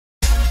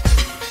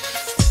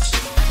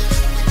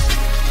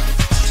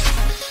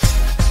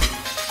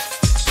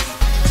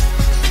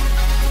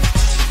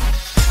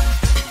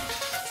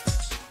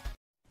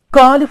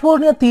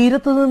California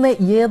തീരത്ത് നിന്ന്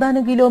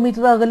ഏതാനും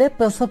കിലോമീറ്റർ അകലെ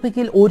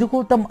പസഫിക്കിൽ ഒരു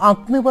കൂട്ടം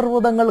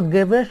അഗ്നിപർവ്വതങ്ങൾ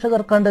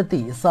ഗവേഷകർ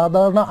കണ്ടെത്തി.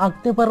 സാധാരണ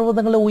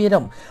അഗ്നിപർവ്വതങ്ങളുടെ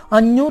ഉയരം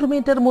 500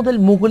 മീറ്റർ മുതൽ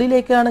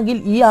മുകളിലേക്കാണെങ്കിൽ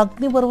ഈ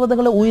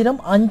അഗ്നിപർവ്വതങ്ങളുടെ ഉയരം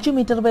 5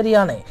 മീറ്റർ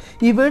വരെയാണ്.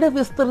 ഇവയുടെ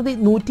വിസ്തൃതി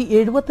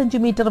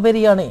 175 മീറ്റർ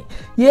വരെയാണ്.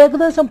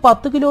 ഏകദേശം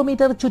 10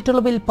 കിലോമീറ്റർ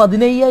ചുറ്റളവിൽ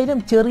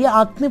 15,000 ചെറിയ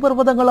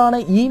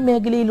അഗ്നിപർവ്വതങ്ങളാണ് ഈ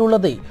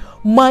മേഖലയിലുള്ളത്.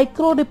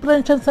 മൈക്രോ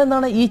ഡിപ്രഷൻസ്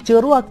എന്നാണ് ഈ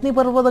ചെറു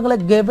അഗ്നിപർവ്വതങ്ങളെ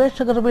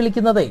ഗവേഷകർ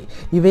വിളിക്കുന്നത്.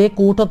 ഇവയെ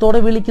കൂട്ടത്തോടെ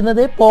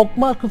വിളിക്കുന്നത്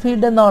പോക്ക്മാർക്ക്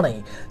ഫീൽഡ് എന്നാണ്.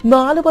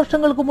 4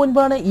 വർഷങ്ങൾക്ക്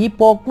മുൻപാണ് ഈ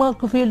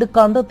പോക്ക്മാർക്ക് ഫീൽഡ്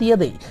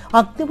കണ്ടെത്തിയത്.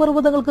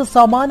 അഗ്നിപർവ്വതങ്ങൾക്ക്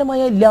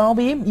സമാനമായ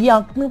ലാവയും ഈ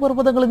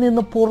അഗ്നിപർവ്വതങ്ങളിൽ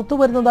നിന്ന് പുറത്തു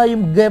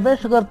വരുന്നതായും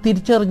ഗവേഷകർ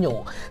തിരിച്ചറിഞ്ഞു.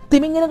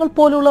 തിമിംഗലങ്ങൾ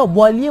പോലുള്ള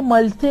വലിയ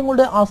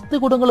മത്സ്യങ്ങളുടെ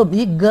അസ്ഥികൂടങ്ങളും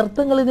ഈ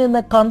ഗർത്തങ്ങളിൽ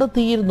നിന്ന്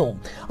കണ്ടെത്തിയിരുന്നു.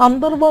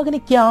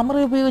 അന്തർവാഹിനി ക്യാമറ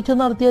ഉപയോഗിച്ച്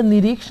നടത്തിയ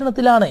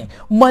നിരീക്ഷണത്തിലാണ്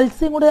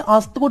മത്സ്യങ്ങളുടെ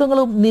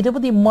അസ്ഥികൂടങ്ങളും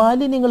നിരവധി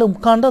മാലിന്യങ്ങളും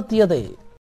കണ്ടെത്തിയത്.